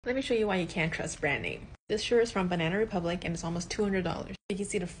Let me show you why you can't trust brand name. This shirt is from Banana Republic and it's almost $200. You can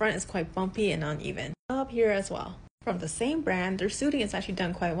see the front is quite bumpy and uneven. Up here as well. From the same brand, their suiting is actually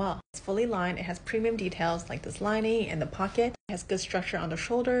done quite well. It's fully lined, it has premium details like this lining and the pocket. It has good structure on the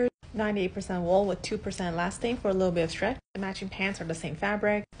shoulders. 98% wool with 2% elastic for a little bit of stretch. The matching pants are the same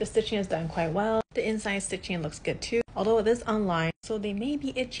fabric. The stitching is done quite well. The inside stitching looks good too, although it is unlined, so they may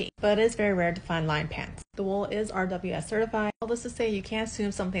be itchy, but it is very rare to find lined pants. The wool is RWS certified. All this to say, you can't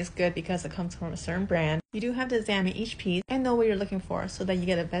assume something's good because it comes from a certain brand. You do have to examine each piece and know what you're looking for so that you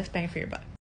get the best bang for your buck.